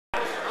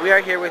We are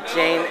here with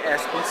Jane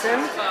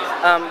Espenson.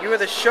 You were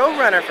the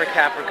showrunner for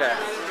Caprica.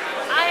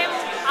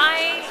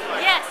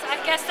 Yes, I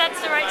guess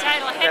that's the right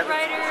title. Head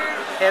writer,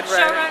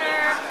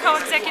 showrunner,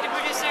 co-executive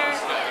producer,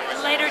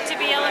 and later to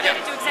be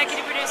elevated to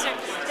executive producer.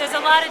 There's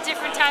a lot of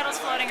different titles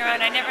floating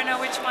around. I never know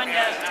which one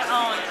to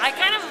own. I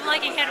kind of am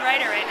liking head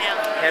writer right now.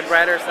 Head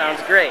writer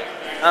sounds great.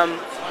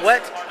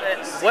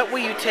 What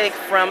will you take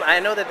from, I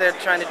know that they're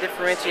trying to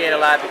differentiate a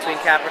lot between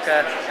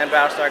Caprica and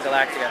Battlestar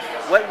Galactica.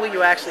 What will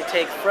you actually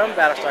take from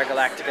Battlestar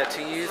Galactica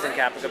to use in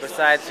Caprica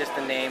besides just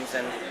the names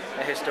and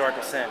a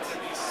historical sense?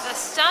 The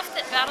stuff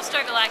that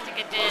Battlestar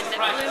Galactica did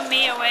that blew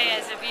me away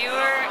as a viewer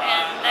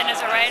and then as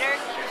a writer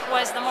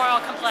was the moral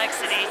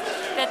complexity.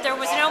 That there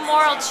was no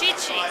moral cheat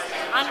sheet.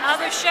 On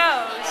other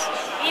shows,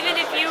 even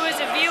if you as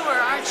a viewer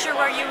aren't sure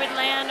where you would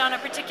land on a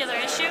particular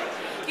issue,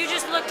 you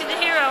just look to the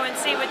hero and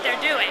see what they're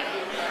doing.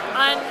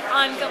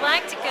 On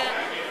Galactica,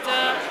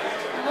 the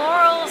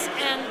morals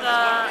and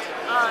the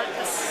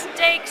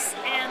stakes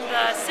and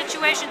the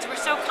situations were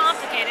so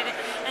complicated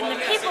and the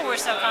people were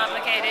so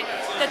complicated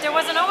that there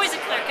wasn't always a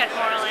clear-cut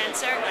moral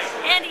answer,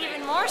 and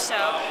even more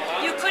so,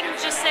 you couldn't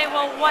just say,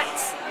 well,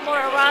 what's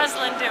Laura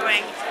Roslin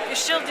doing?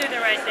 Because she'll do the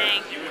right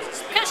thing.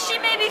 Because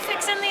she may be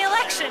fixing the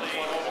election.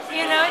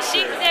 You know,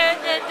 things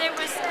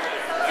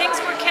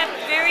were kept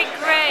very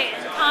gray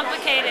and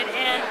complicated,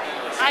 and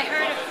I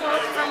heard a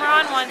quote from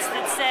Ron once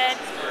that said,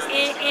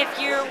 if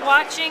you're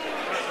watching,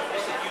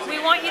 we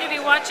want you to be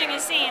watching a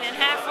scene and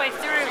halfway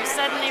through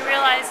suddenly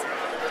realize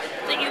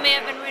that you may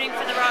have been rooting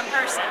for the wrong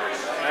person.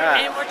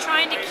 And we're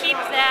trying to keep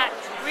that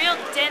real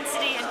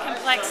density and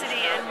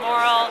complexity and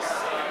moral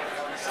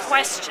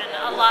question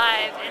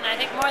alive, and I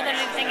think more than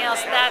anything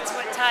else, that's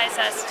what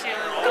ties us to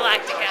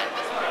Galactica.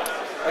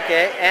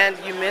 Okay, and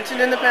you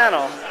mentioned in the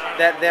panel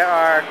that there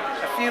are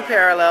a few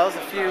parallels,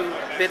 a few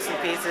bits and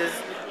pieces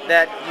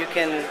that you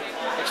can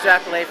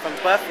extrapolate from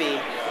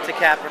Buffy to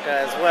Caprica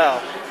as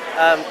well.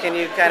 Can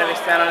you kind of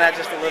expand on that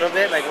just a little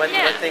bit? Like what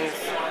things?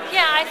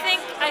 Yeah, I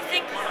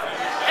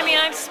mean,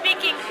 I'm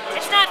speaking,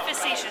 it's not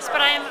facetious, but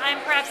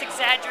I'm perhaps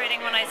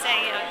exaggerating when I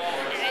say, you know,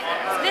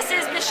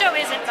 the show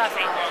isn't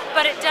Buffy,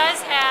 but it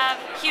does have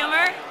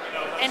humor,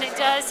 and it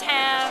does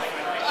have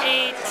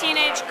a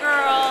teenage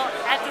girl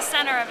at the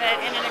center of it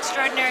in an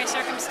extraordinary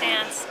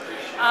circumstance,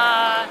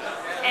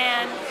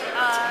 and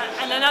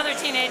another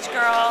teenage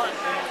girl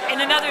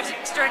in another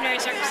extraordinary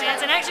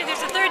circumstance, and actually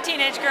there's a third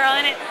teenage girl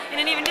in it in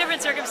an even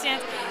different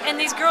circumstance, and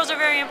these girls are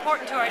very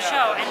important to our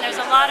show, and there's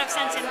a lot of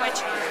sense in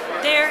which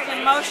their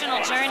emotional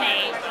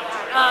journey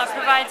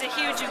provides a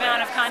huge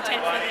amount of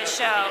content for this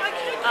show.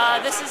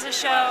 This is a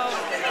show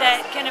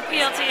that can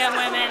appeal to young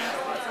women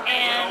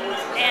and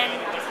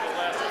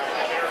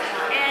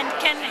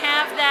can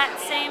have that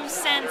same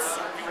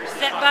sense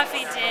that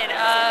Buffy did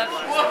of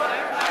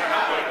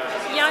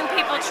young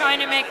people trying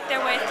to make their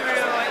way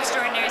through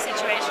extraordinary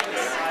situations.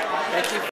 Thank you.